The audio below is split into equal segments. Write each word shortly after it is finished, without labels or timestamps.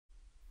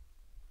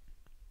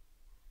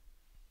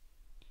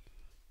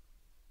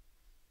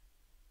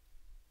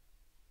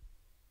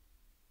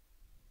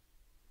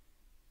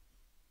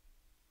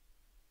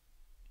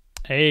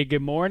Hey,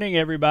 good morning,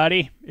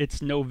 everybody.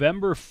 It's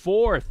November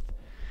 4th,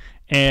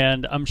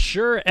 and I'm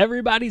sure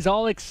everybody's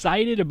all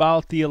excited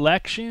about the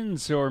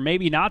elections, or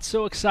maybe not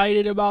so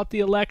excited about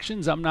the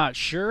elections. I'm not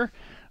sure.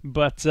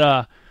 But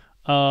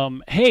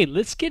hey,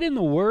 let's get in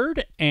the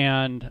Word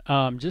and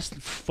just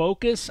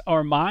focus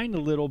our mind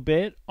a little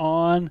bit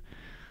on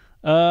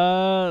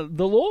the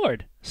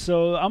Lord.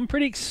 So I'm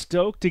pretty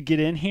stoked to get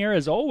in here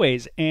as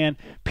always. And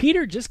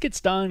Peter just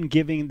gets done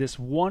giving this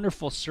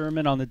wonderful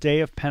sermon on the day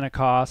of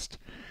Pentecost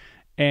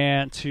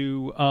and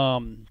to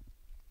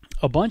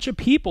a bunch of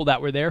people that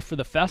were there for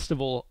the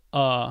festival,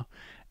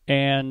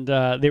 and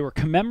they were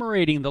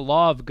commemorating the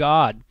law of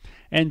God.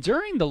 And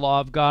during the law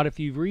of God, if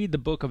you read the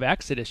book of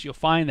Exodus, you'll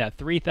find that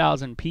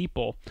 3,000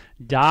 people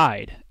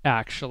died,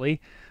 actually,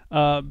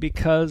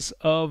 because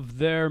of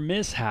their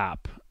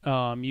mishap.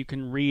 You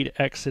can read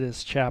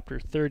Exodus chapter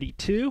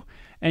 32,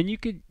 and you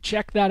could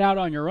check that out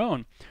on your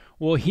own.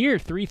 Well, here,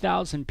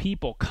 3,000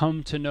 people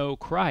come to know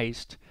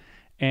Christ.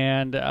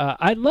 And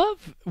I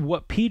love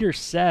what Peter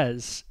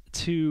says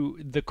to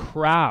the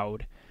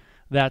crowd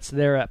that's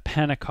there at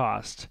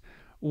Pentecost.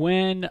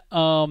 When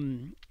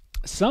some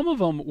of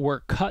them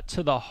were cut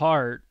to the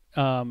heart,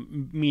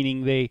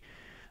 meaning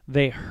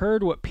they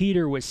heard what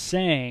Peter was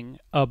saying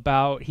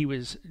about, he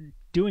was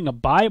doing a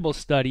Bible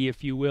study,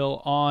 if you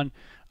will, on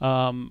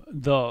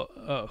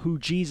the who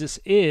Jesus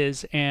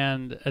is,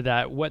 and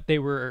that what they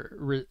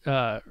were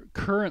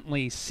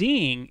currently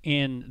seeing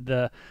in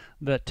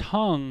the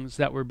tongues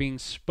that were being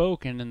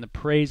spoken and the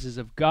praises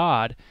of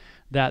God,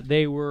 that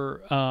they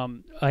were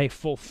a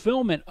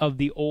fulfillment of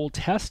the Old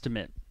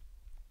Testament.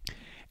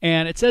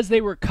 And it says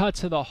they were cut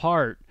to the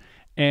heart.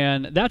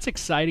 And that's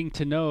exciting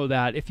to know,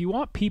 that if you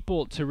want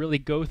people to really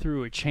go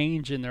through a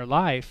change in their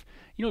life,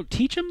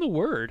 teach them the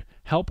Word.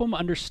 Help them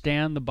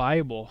understand the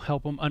Bible.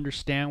 Help them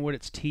understand what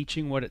it's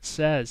teaching, what it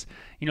says.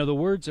 The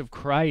words of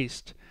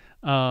Christ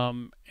are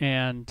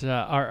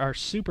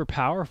super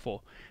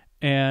powerful.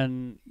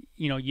 And,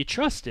 you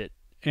trust it.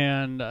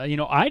 And,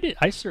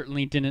 I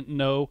certainly didn't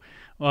know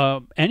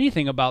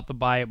anything about the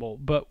Bible.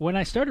 But when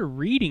I started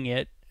reading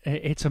it,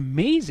 it's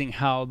amazing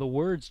how the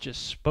words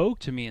just spoke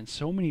to me in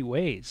so many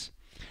ways.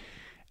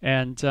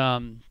 And I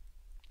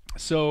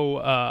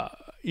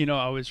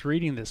was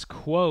reading this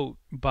quote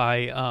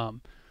by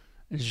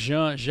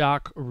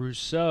Jean-Jacques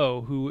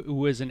Rousseau, who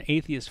was an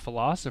atheist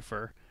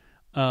philosopher.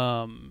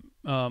 I'm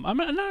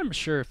not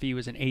sure if he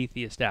was an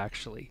atheist,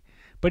 actually.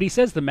 But he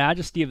says, "The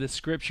majesty of the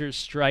Scriptures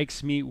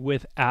strikes me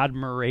with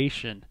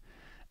admiration,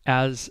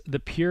 as the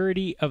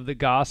purity of the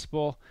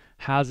gospel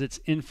has its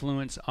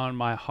influence on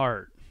my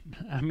heart."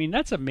 I mean,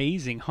 that's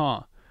amazing,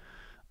 huh?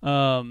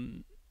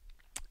 And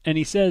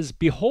he says,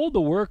 "Behold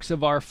the works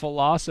of our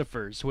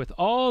philosophers, with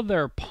all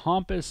their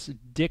pompous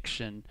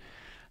diction,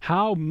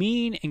 how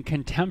mean and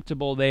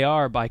contemptible they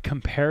are by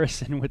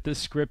comparison with the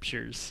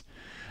Scriptures."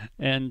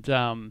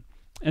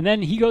 And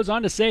then he goes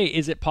on to say,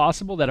 "Is it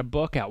possible that a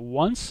book at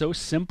once so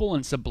simple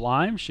and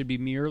sublime should be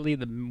merely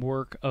the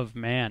work of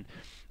man?"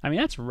 I mean,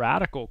 that's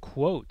radical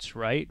quotes,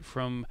 right,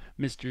 from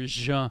Mr.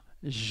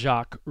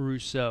 Jean-Jacques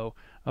Rousseau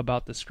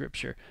about the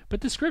Scripture.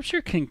 But the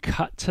Scripture can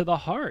cut to the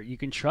heart. You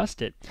can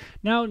trust it.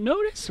 Now,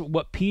 notice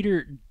what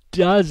Peter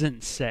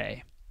doesn't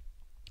say.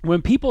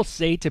 When people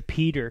say to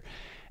Peter,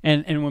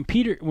 and when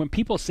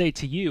people say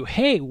to you,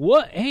 hey,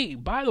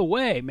 by the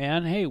way,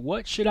 man, hey,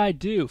 what should I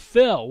do?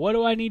 Phil, what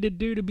do I need to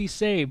do to be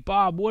saved?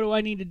 Bob, what do I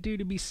need to do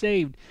to be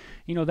saved?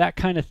 That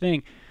kind of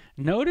thing.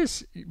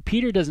 Notice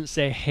Peter doesn't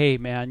say, hey,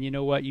 man, you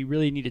know what? You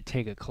really need to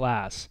take a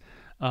class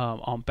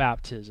on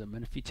baptism.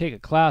 And if you take a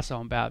class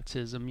on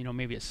baptism,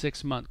 maybe a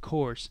 6-month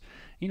course,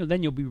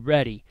 then you'll be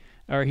ready.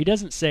 Or he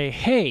doesn't say,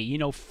 hey,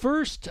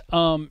 first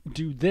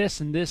do this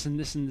and this and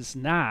this and this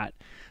and that.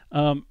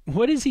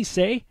 What does he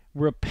say?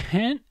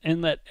 Repent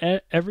and let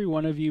every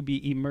one of you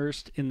be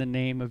immersed in the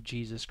name of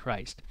Jesus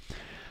Christ.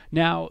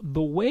 Now,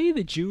 the way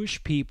the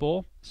Jewish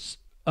people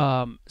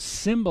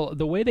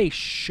the way they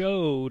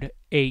showed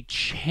a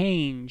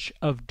change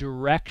of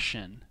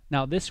direction.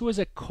 Now, this was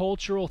a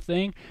cultural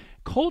thing,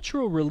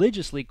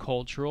 religiously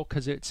cultural,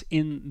 because it's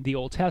in the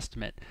Old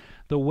Testament.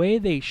 The way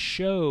they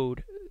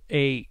showed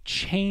a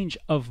change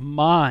of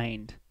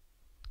mind,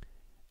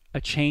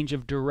 a change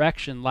of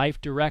direction,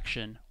 life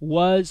direction,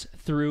 was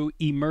through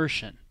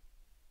immersion.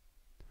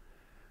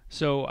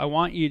 So I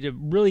want you to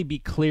really be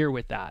clear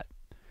with that.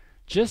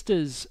 Just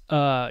as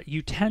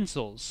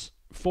utensils,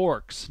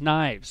 forks,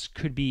 knives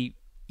could be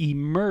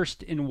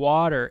immersed in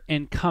water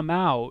and come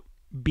out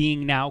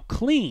being now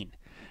clean.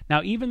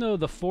 Now, even though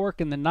the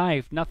fork and the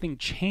knife, nothing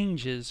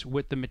changes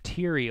with the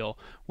material,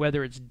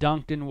 whether it's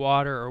dunked in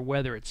water or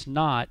whether it's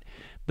not,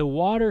 the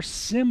water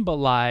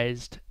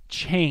symbolized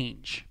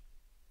change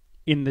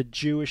in the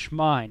Jewish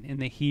mind, in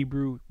the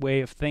Hebrew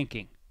way of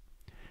thinking.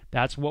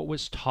 That's what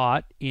was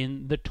taught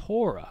in the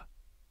Torah.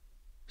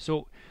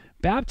 So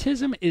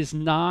baptism is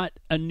not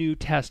a New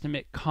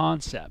Testament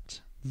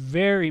concept.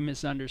 Very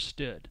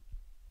misunderstood,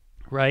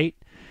 right?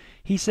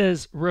 He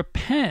says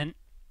repent,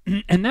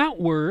 and that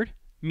word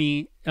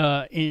means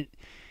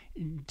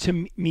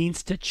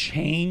to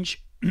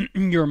change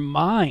your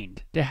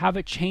mind, to have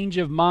a change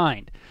of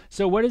mind.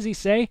 So what does he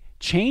say?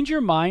 Change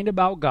your mind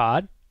about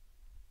God.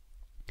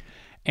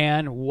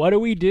 And what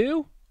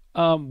do?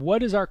 What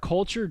does our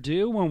culture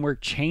do when we're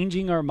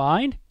changing our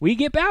mind? We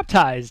get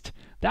baptized.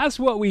 That's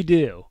what we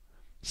do.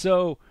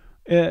 So,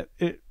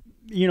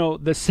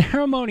 the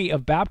ceremony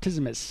of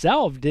baptism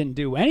itself didn't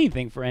do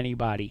anything for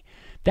anybody.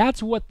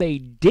 That's what they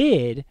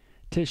did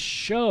to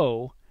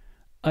show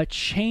a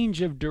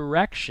change of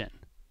direction.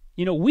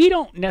 We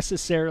don't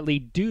necessarily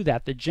do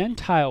that. The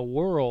Gentile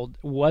world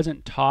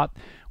wasn't taught.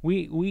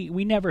 We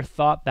never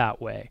thought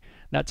that way.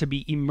 That to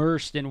be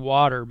immersed in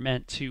water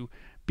meant to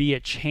be a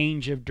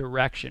change of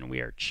direction. We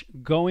are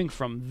going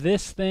from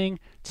this thing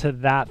to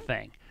that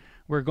thing.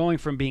 We're going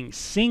from being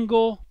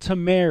single to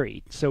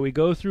married. So we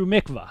go through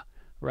mikvah,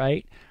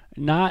 right?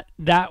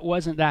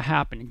 Wasn't that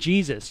happening.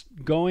 Jesus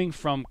going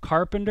from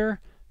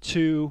carpenter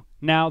to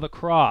now the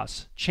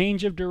cross.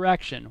 Change of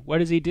direction. What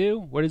does he do?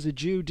 What does a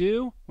Jew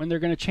do when they're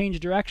going to change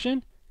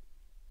direction?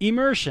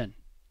 Immersion.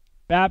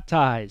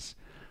 Baptize,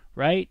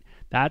 right?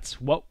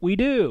 That's what we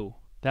do.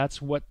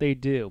 That's what they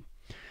do.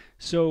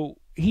 So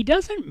he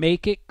doesn't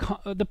make it,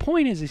 the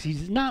point is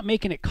he's not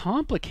making it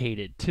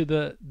complicated to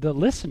the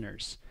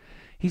listeners.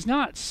 He's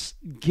not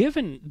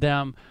giving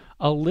them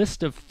a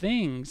list of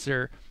things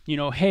or,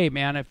 hey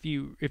man, if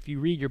you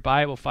read your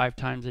Bible 5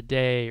 times a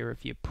day, or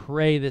if you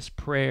pray this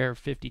prayer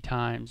 50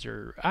 times,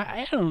 or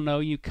I don't know,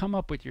 you come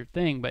up with your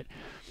thing, but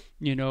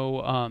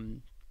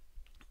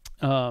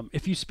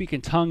if you speak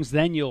in tongues,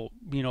 then you'll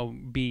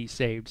be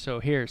saved. So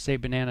here, say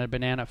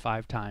banana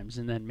 5 times,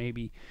 and then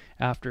maybe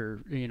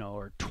after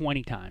or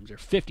 20 times or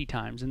 50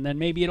 times, and then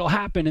maybe it'll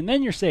happen, and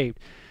then you're saved.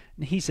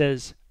 And he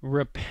says,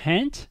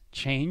 repent,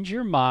 change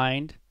your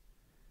mind,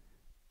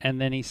 and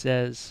then he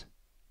says,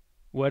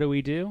 what do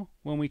we do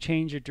when we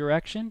change your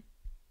direction?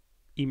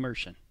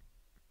 Immersion.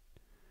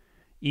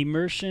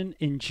 Immersion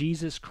in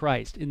Jesus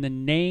Christ, in the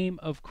name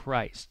of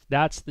Christ.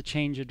 That's the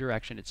change of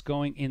direction. It's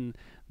going in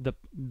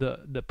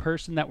the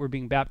person that we're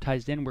being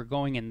baptized in. We're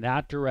going in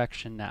that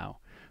direction now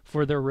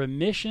for the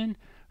remission,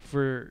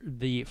 for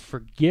the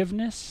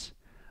forgiveness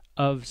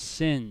of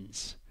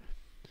sins.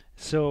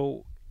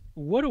 So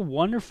what a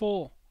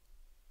wonderful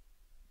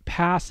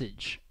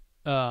passage,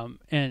 and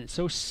it's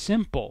so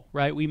simple,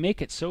 right? We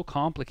make it so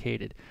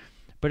complicated,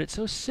 but it's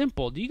so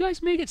simple. Do you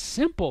guys make it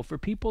simple for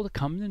people to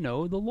come to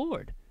know the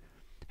Lord?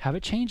 Have a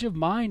change of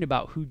mind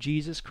about who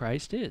Jesus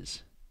Christ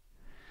is,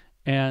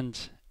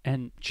 and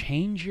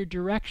change your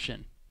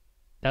direction.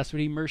 That's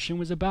what immersion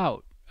was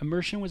about.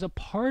 Immersion was a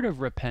part of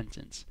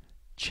repentance,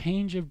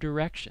 change of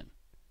direction.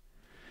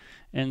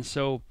 And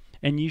so,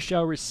 and you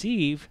shall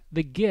receive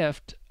the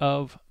gift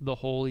of the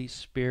Holy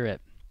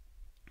Spirit.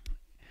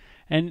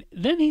 And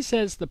then he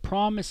says the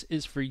promise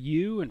is for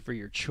you and for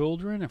your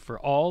children and for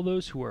all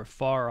those who are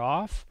far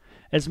off,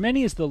 as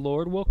many as the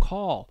Lord will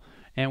call.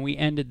 And we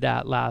ended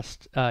that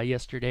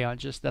yesterday on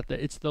just that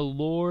it's the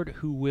Lord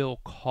who will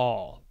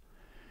call.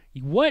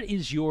 What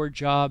is your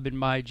job and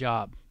my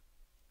job?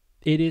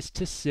 It is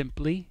to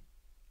simply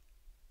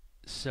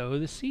sow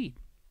the seed.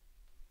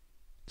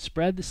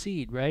 Spread the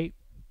seed, right?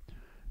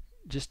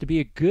 Just to be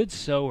a good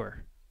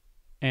sower,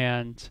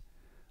 and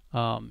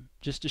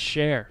just to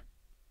share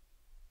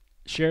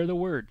the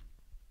word.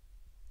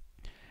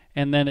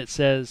 And then it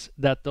says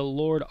that the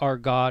Lord our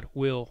God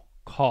will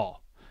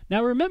call.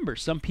 Now remember,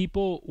 some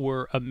people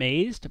were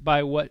amazed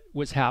by what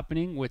was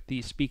happening with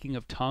the speaking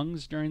of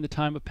tongues during the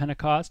time of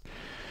Pentecost.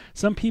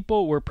 Some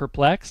people were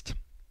perplexed.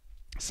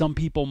 Some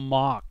people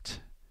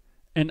mocked.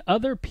 And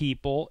other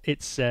people,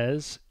 it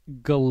says,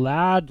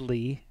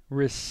 gladly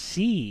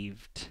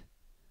received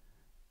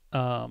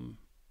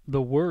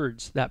the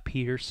words that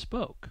Peter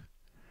spoke.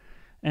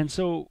 And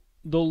so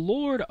the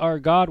Lord our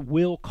God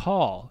will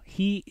call.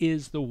 He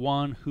is the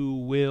one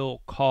who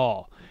will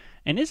call.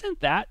 And isn't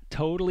that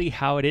totally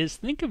how it is?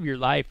 Think of your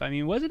life. I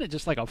mean, wasn't it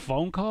just like a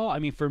phone call? I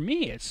mean, for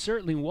me, it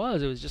certainly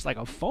was. It was just like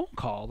a phone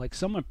call. Like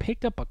someone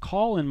picked up a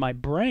call in my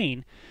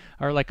brain,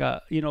 or like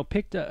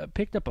picked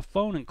up a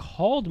phone and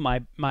called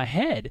my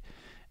head,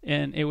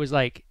 and it was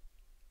like,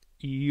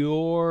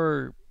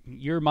 you're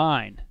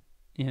mine.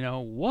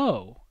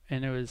 Whoa.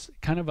 And it was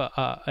kind of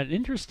an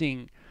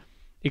interesting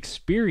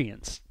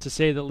experience, to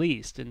say the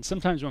least. And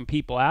sometimes when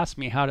people ask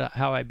me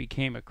how I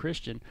became a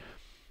Christian,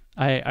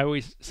 I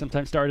always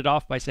sometimes started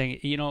off by saying,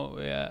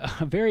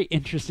 a very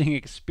interesting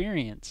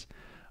experience,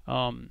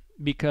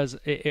 because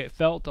it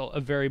felt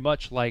very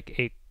much like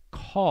a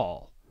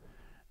call,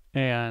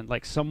 and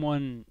like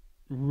someone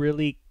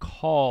really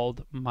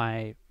called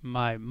my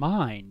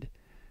mind,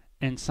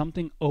 and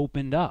something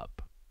opened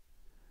up.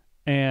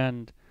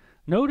 And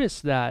notice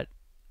that,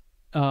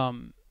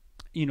 the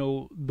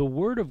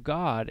Word of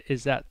God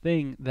is that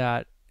thing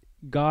that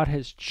God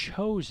has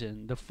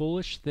chosen, the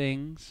foolish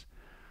things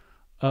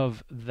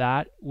of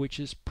that which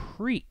is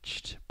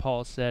preached.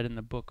 Paul said in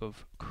the book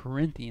of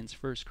Corinthians,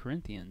 1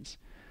 Corinthians,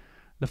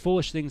 the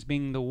foolish things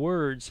being the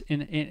words,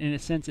 in a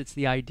sense it's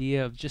the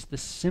idea of just the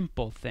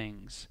simple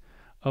things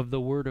of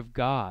the Word of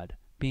God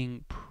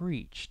being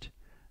preached,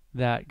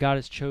 that God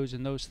has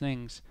chosen those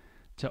things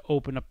to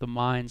open up the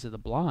minds of the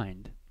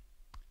blind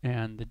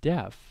and the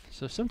deaf.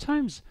 So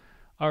sometimes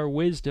our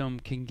wisdom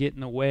can get in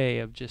the way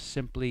of just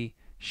simply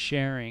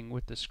sharing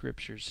what the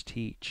scriptures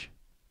teach.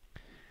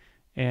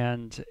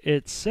 And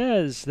it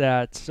says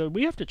that, so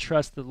we have to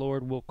trust the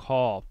Lord will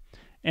call.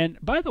 And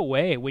by the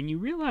way, when you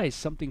realize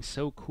something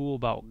so cool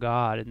about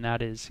God, and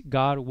that is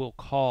God will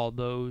call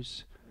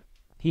those,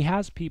 he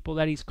has people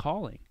that he's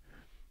calling,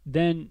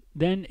 then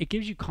it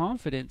gives you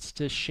confidence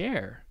to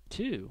share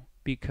too,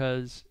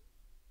 because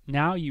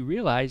now you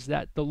realize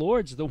that the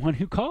Lord's the one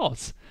who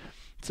calls.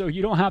 So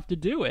you don't have to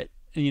do it.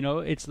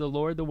 It's the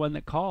Lord, the one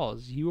that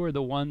calls. You are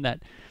the one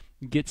that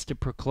gets to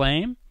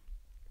proclaim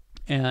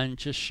and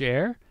just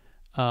share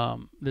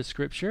the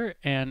scripture,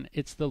 and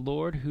it's the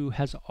Lord who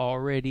has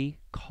already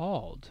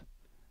called,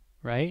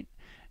 right?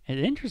 And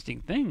the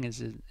interesting thing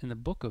is in the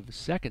book of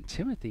 2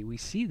 Timothy, we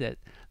see that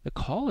the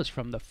call is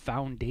from the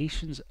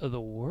foundations of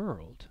the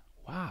world.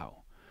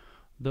 Wow.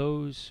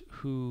 Those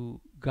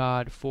who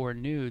God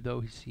foreknew,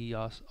 those he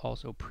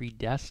also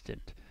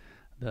predestined.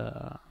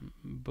 The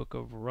book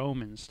of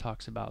Romans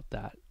talks about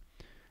that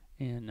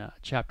in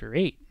chapter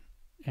 8,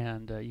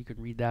 and you can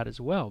read that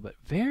as well. But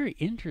very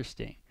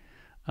interesting.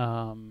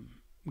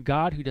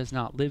 God who does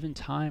not live in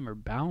time or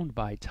bound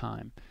by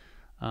time.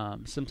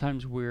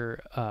 Sometimes we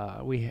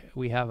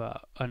have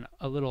a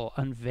little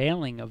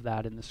unveiling of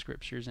that in the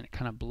scriptures, and it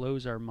kind of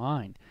blows our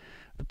mind.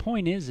 The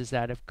point is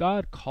that if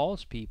God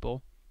calls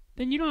people,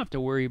 then you don't have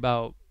to worry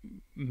about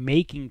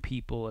making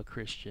people a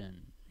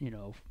Christian,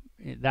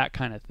 that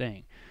kind of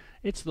thing.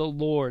 It's the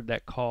Lord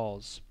that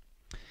calls.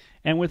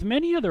 And with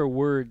many other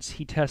words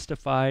he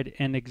testified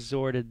and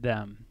exhorted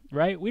them,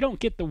 right? We don't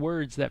get the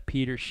words that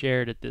Peter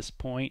shared at this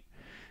point.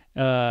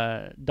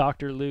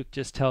 Dr. Luke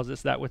just tells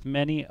us that with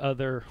many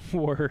other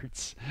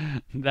words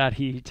that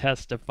he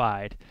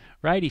testified,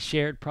 right? He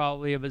shared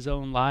probably of his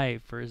own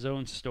life or his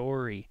own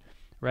story,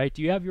 right?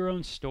 Do you have your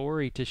own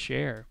story to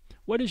share?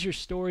 What is your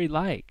story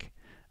like?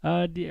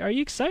 Are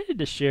you excited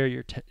to share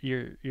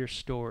your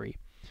story?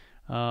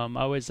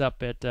 I was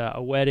up at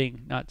a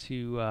wedding not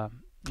too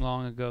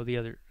long ago,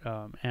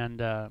 and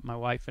my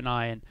wife and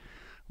I, and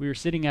we were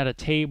sitting at a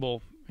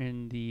table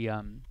in the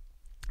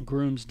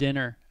groom's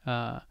dinner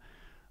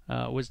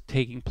was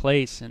taking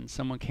place, and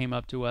someone came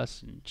up to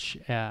us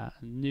and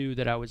knew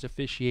that I was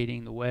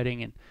officiating the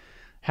wedding and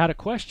had a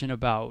question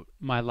about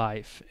my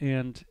life.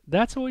 And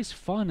that's always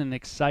fun and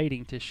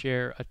exciting to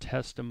share a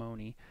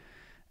testimony.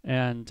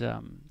 And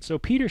so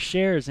Peter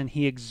shares, and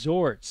he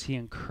exhorts, he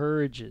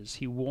encourages,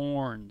 he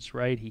warns,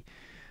 right?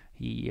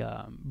 He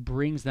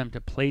brings them to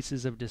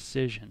places of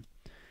decision.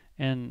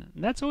 And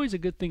that's always a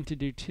good thing to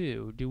do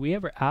too. Do we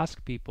ever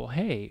ask people,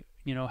 hey,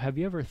 have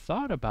you ever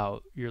thought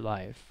about your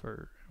life?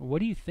 Or what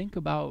do you think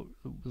about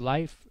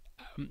life?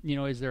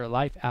 Is there a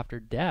life after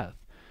death?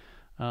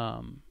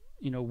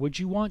 Would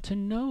you want to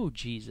know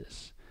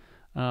Jesus?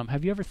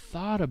 Have you ever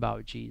thought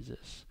about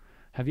Jesus?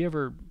 Have you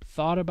ever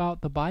thought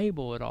about the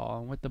Bible at all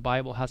and what the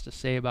Bible has to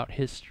say about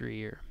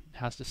history or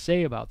has to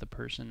say about the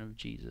person of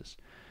Jesus?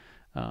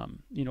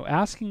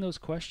 Asking those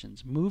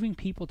questions, moving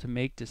people to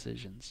make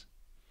decisions.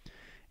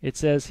 It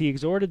says, he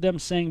exhorted them,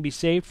 saying, be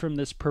saved from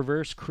this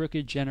perverse,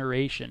 crooked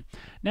generation.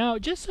 Now,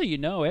 just so you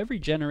know, every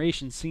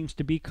generation seems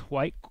to be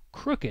quite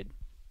crooked.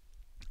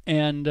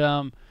 And,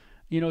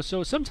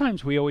 so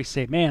sometimes we always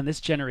say, man, this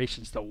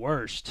generation's the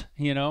worst,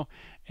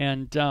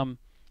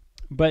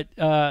 but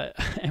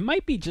it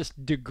might be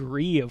just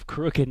degree of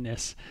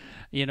crookedness.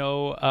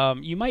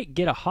 You might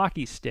get a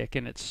hockey stick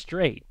and it's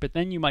straight, but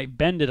then you might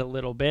bend it a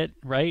little bit,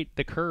 right?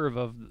 The curve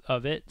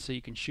of it, so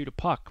you can shoot a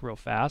puck real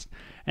fast.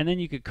 And then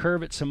you could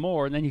curve it some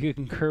more, and then you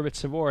can curve it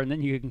some more, and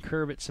then you can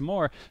curve it some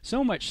more.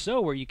 So much so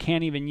where you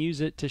can't even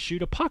use it to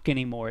shoot a puck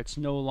anymore. It's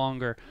no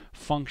longer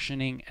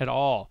functioning at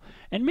all.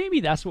 And maybe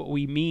that's what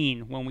we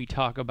mean when we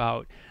talk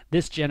about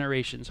this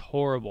generation's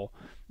horrible.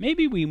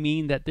 Maybe we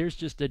mean that there's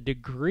just a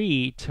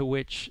degree to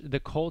which the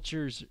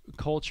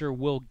culture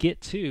will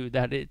get to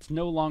that it's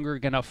no longer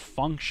going to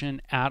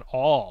function at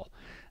all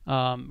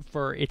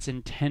for its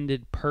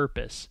intended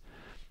purpose.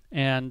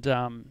 And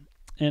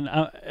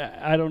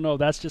I don't know,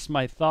 that's just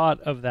my thought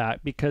of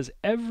that, because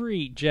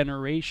every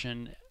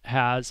generation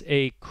has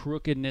a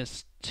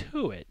crookedness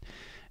to it.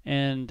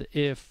 And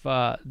if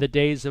the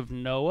days of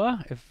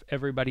Noah, if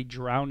everybody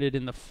drowned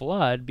in the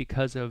flood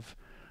because of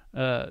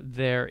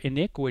their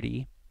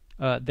iniquity,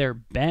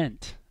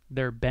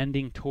 they're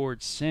bending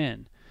towards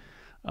sin,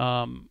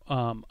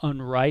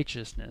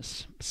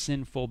 unrighteousness,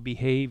 sinful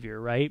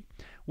behavior, right?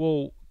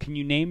 Well, can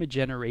you name a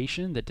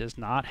generation that does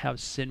not have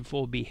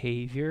sinful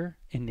behavior,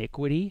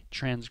 iniquity,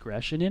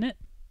 transgression in it?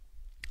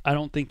 I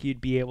don't think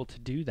you'd be able to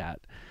do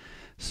that.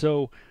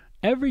 So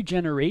every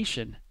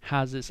generation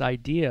has this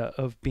idea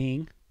of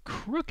being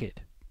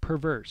crooked,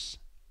 perverse,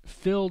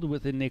 filled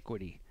with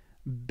iniquity,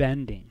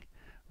 bending,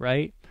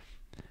 right?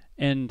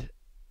 And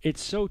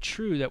it's so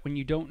true that when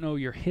you don't know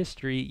your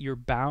history, you're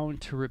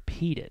bound to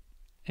repeat it.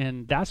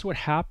 And that's what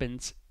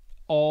happens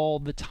all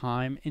the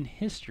time in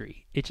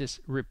history. It just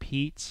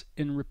repeats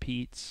and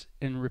repeats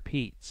and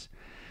repeats.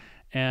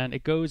 And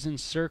it goes in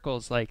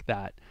circles like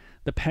that.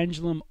 the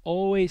pendulum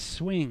always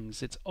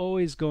swings. It's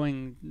always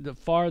going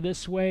far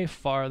this way,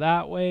 far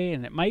that way,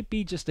 and it might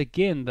be just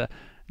again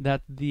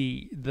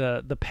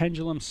the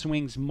pendulum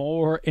swings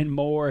more and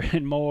more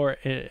and more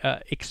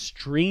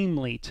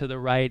extremely to the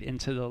right and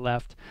to the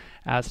left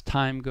as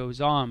time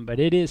goes on. But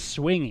it is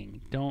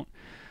swinging. Don't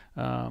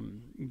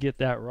get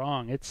that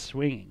wrong. It's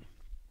swinging.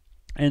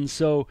 And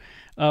so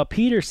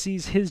Peter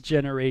sees his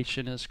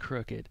generation as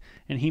crooked,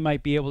 and he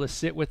might be able to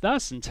sit with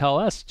us and tell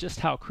us just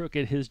how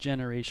crooked his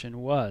generation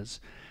was.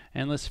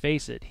 And let's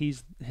face it,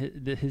 his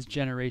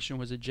generation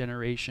was a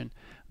generation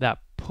that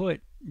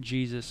put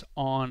Jesus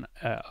on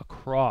a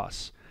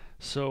cross.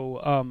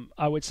 So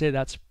I would say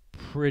that's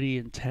pretty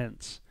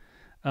intense.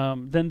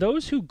 Then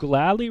those who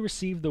gladly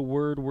received the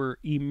word were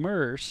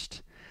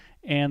immersed,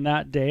 and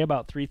that day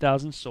about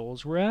 3,000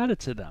 souls were added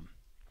to them.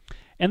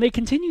 And they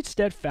continued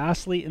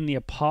steadfastly in the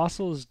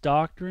apostles'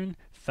 doctrine,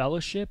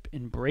 fellowship,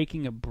 in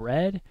breaking of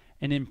bread,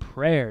 and in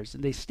prayers.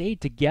 And they stayed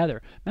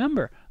together.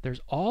 Remember,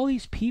 there's all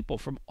these people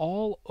from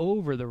all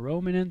over the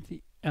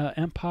Roman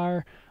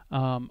Empire,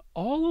 all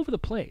over the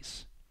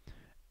place.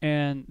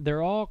 And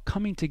they're all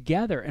coming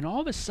together. And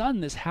all of a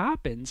sudden this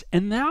happens,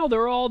 and now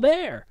they're all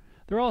there.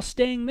 They're all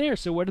staying there.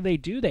 So what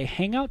do? They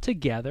hang out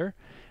together.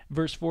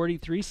 Verse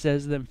 43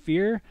 says, Then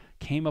fear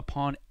came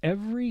upon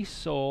every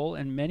soul,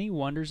 and many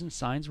wonders and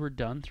signs were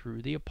done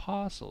through the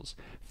apostles.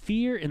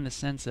 Fear in the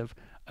sense of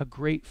a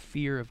great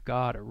fear of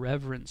God, a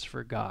reverence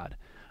for God.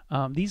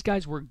 These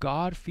guys were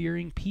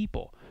God-fearing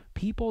people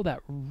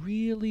that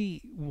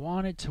really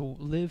wanted to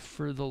live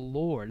for the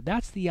Lord.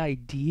 That's the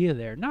idea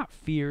there. Not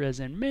fear as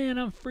in, man,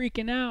 I'm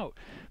freaking out,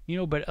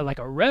 but like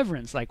a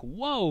reverence, like,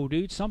 whoa,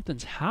 dude,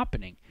 something's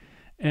happening,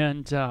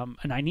 and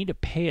I need to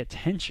pay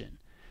attention.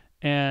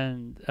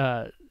 And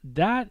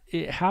that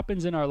it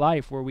happens in our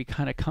life where we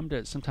kind of come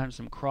to sometimes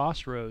some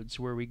crossroads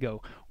where we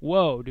go,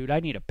 whoa, dude, I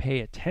need to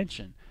pay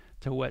attention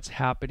to what's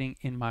happening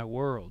in my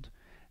world.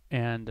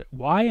 And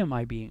why am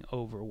I being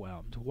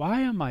overwhelmed?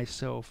 Why am I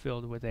so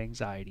filled with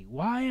anxiety?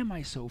 Why am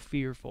I so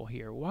fearful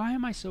here? Why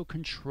am I so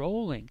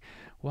controlling?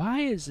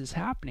 Why is this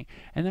happening?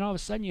 And then all of a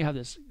sudden you have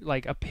this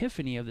like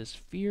epiphany of this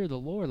fear of the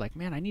Lord. Like,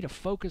 man, I need to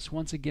focus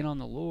once again on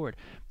the Lord.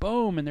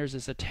 Boom, and there's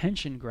this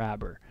attention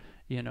grabber.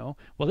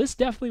 Well, this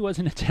definitely was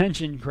an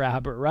attention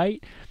grabber,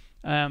 right?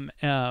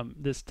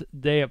 This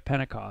day of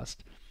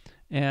Pentecost,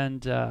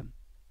 and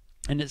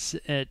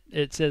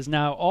it says,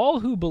 now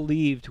all who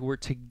believed were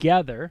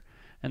together,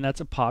 and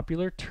that's a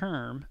popular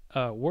term,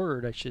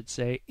 word I should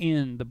say,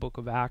 in the book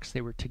of Acts.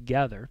 They were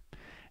together,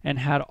 and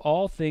had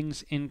all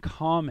things in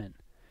common.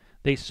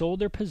 They sold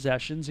their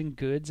possessions and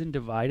goods and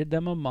divided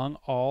them among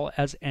all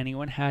as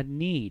anyone had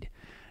need.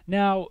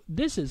 Now,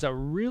 this is a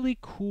really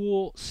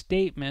cool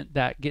statement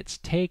that gets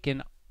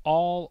taken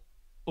all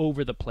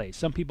over the place.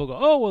 Some people go,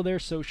 oh, well,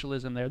 there's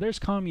socialism there, there's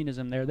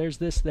communism there, there's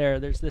this there,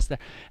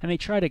 and they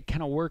try to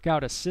kind of work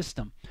out a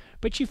system.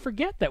 But you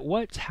forget that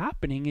what's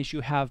happening is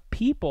you have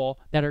people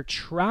that are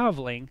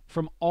traveling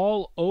from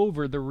all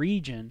over the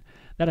region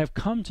that have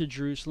come to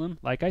Jerusalem,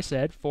 like I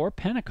said, for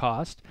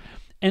Pentecost,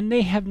 and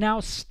they have now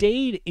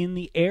stayed in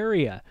the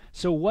area.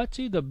 So what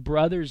do the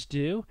brothers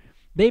do?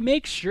 They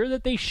make sure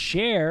that they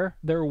share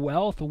their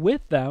wealth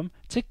with them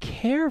to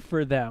care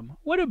for them.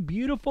 What a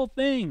beautiful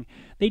thing.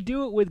 They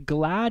do it with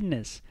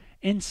gladness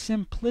and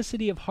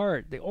simplicity of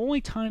heart. The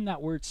only time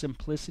that word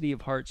simplicity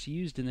of heart is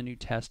used in the New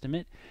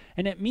Testament,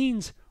 and it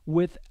means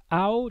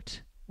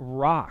without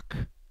rock,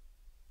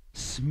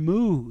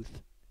 smooth.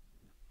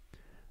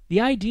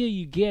 The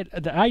idea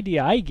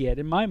I get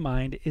in my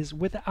mind is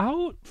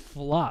without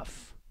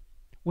fluff,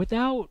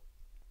 without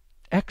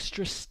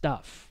extra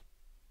stuff.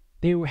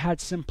 They had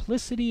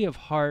simplicity of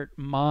heart,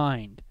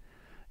 mind.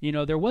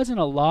 There wasn't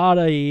a lot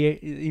of,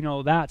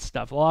 that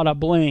stuff, a lot of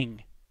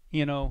bling,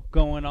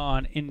 going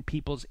on in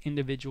people's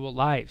individual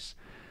lives.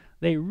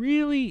 They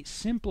really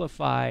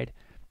simplified,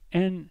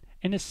 and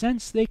in a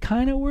sense, they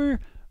kind of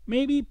were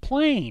maybe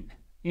plain.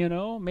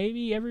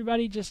 Maybe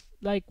everybody just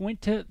like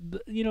went to,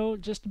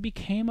 just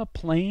became a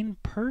plain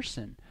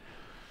person.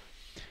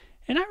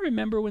 And I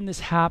remember when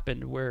this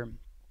happened, where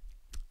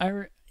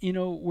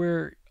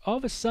where all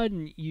of a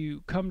sudden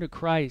you come to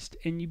Christ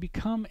and you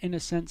become, in a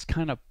sense,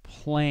 kind of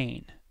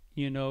plain.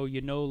 You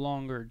no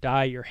longer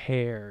dye your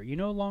hair. You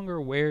no longer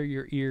wear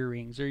your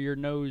earrings or your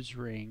nose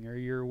ring or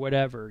your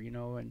whatever,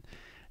 and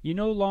you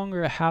no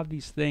longer have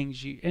these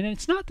things. And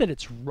it's not that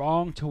it's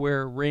wrong to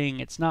wear a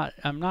ring.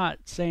 I'm not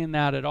saying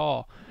that at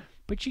all.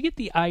 But you get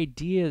the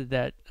idea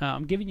that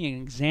I'm giving you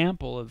an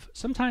example of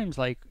sometimes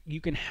like you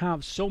can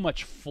have so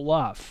much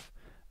fluff,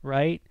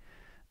 right?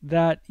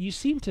 That you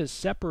seem to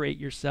separate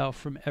yourself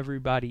from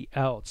everybody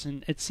else.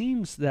 And it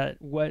seems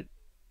that what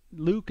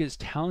Luke is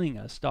telling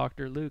us,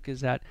 Dr. Luke, is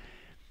that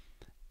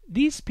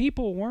these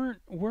people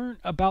weren't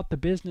about the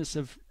business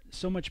of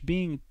so much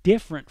being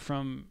different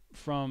from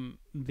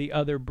the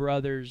other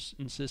brothers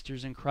and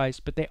sisters in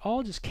Christ, but they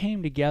all just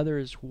came together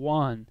as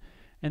one,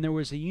 and there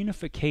was a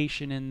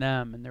unification in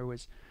them, and there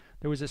was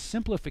a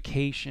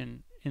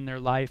simplification in their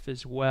life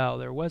as well.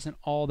 There wasn't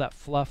all that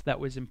fluff that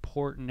was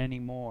important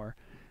anymore.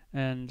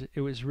 And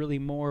it was really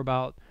more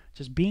about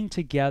just being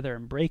together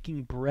and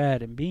breaking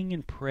bread and being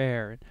in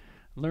prayer and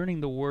learning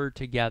the word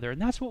together.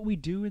 And that's what we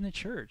do in the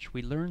church.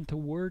 We learn the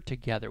word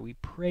together. We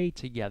pray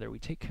together. We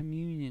take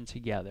communion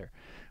together.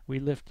 We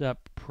lift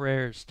up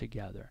prayers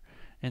together.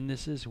 And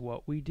this is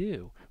what we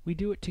do. We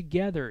do it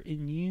together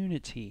in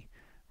unity,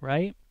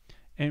 right?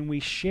 And we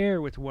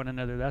share with one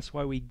another. That's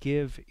why we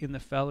give in the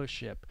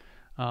fellowship.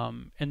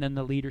 And then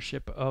the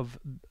leadership of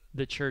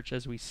the church,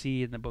 as we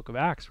see in the book of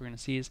Acts, we're going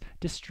to see is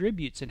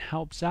distributes and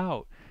helps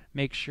out,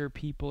 makes sure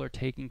people are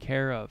taken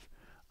care of,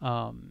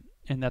 and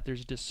that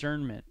there's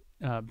discernment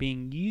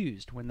being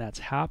used when that's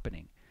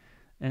happening.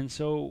 And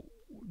so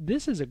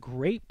this is a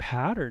great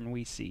pattern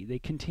we see. They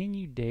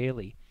continue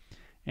daily.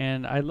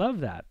 And I love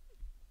that.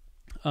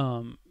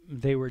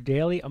 They were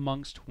daily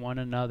amongst one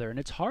another. And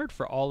it's hard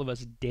for all of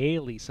us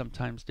daily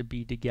sometimes to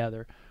be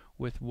together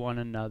with one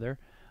another.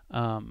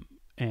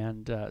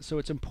 So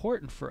it's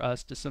important for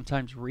us to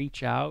sometimes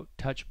reach out,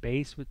 touch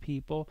base with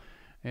people.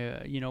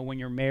 When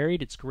you're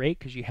married, it's great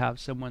because you have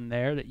someone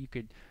there that you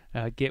could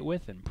get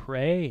with and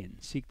pray and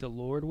seek the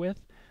Lord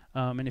with.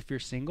 And if you're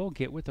single,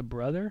 get with a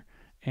brother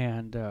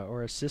and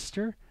or a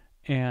sister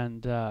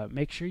and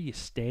make sure you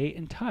stay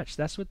in touch.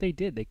 That's what they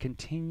did. They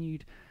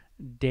continued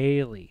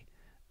daily,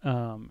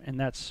 and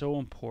that's so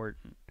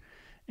important.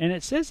 And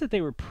it says that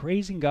they were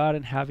praising God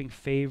and having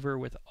favor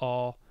with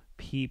all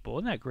people.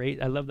 Isn't that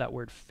great? I love that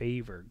word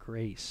favor,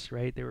 grace,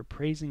 right? They were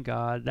praising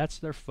God. That's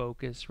their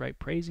focus, right?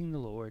 Praising the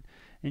Lord,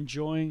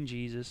 enjoying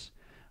Jesus.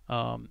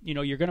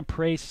 You're going to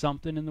praise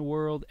something in the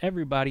world.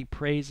 Everybody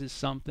praises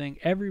something.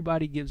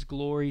 Everybody gives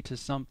glory to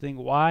something.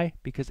 Why?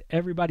 Because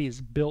everybody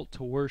is built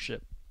to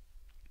worship.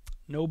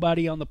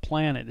 Nobody on the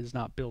planet is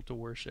not built to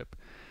worship.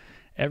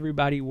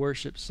 Everybody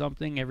worships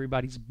something.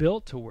 Everybody's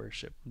built to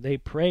worship. They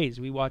praise.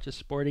 We watch a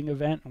sporting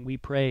event and we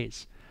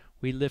praise.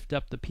 We lift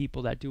up the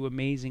people that do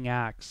amazing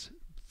acts,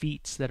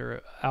 feats that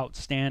are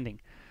outstanding.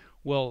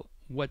 Well,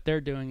 what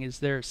they're doing is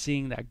they're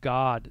seeing that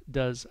God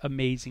does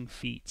amazing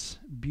feats,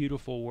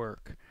 beautiful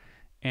work,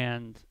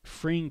 and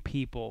freeing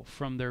people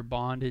from their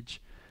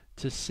bondage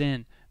to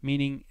sin,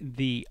 meaning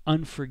the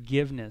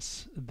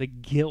unforgiveness, the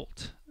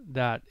guilt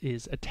that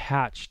is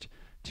attached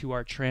to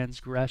our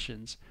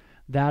transgressions,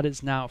 that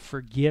is now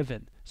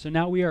forgiven. So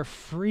now we are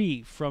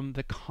free from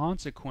the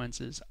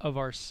consequences of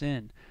our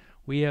sin.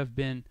 We have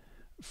been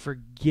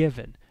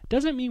forgiven.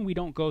 Doesn't mean we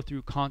don't go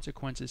through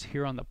consequences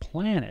here on the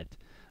planet,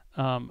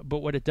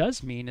 but what it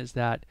does mean is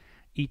that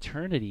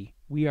eternity,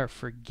 we are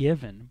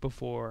forgiven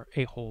before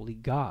a holy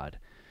God.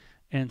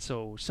 And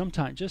so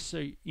sometimes, just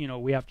so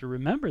we have to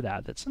remember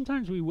that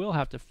sometimes we will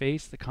have to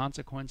face the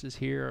consequences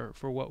here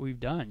for what we've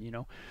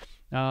done.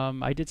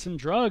 I did some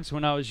drugs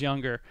when I was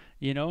younger,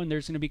 and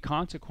there's going to be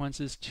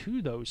consequences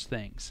to those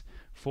things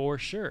for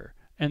sure.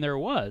 And there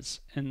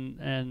was,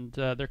 and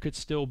there could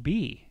still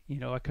be.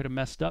 I could have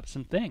messed up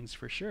some things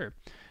for sure.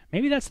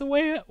 Maybe that's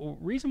the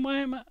reason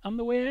why I'm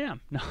the way I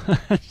am. No,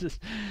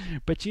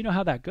 but you know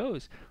how that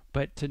goes.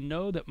 But to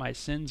know that my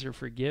sins are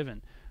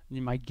forgiven,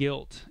 my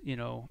guilt,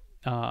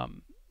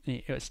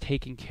 it was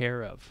taken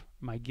care of.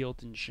 My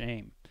guilt and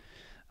shame.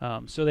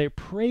 So they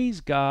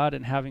praise God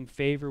and having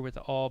favor with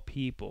all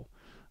people.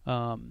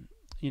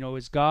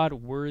 Is God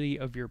worthy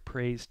of your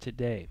praise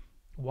today?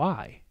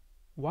 Why?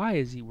 Why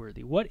is he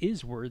worthy? What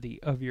is worthy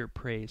of your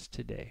praise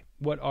today?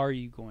 What are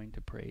you going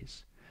to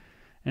praise?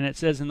 And it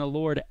says, and the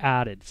Lord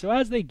added. So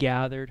as they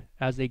gathered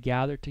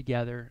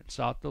together and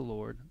sought the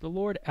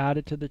Lord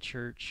added to the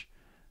church.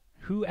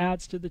 Who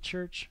adds to the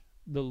church?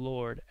 The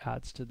Lord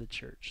adds to the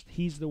church.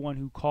 He's the one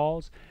who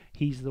calls.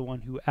 He's the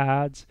one who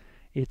adds.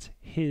 It's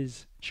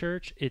his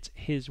church. It's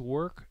his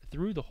work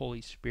through the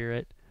Holy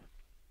Spirit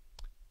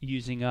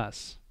using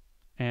us.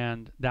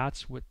 And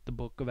that's what the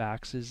book of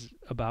Acts is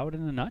about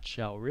in a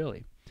nutshell,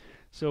 really.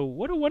 So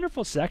what a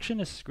wonderful section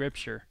of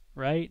Scripture,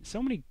 right?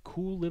 So many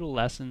cool little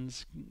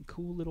lessons,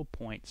 cool little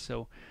points.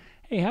 So,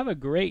 hey, have a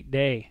great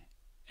day.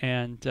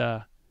 And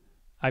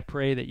I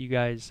pray that you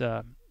guys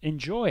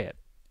enjoy it.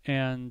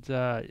 And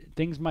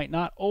things might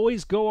not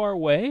always go our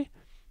way,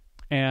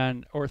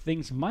 or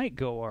things might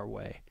go our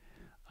way.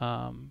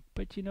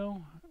 But,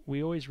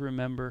 we always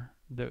remember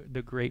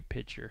the great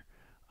picture.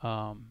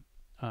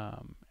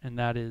 And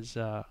that is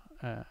the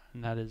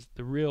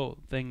real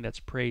thing that's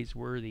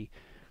praiseworthy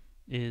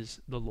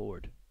is the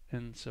Lord.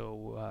 And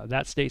so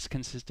that stays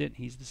consistent.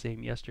 He's the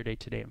same yesterday,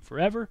 today, and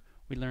forever.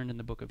 We learned in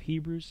the book of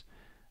Hebrews,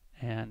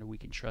 and we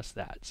can trust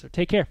that. So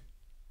take care.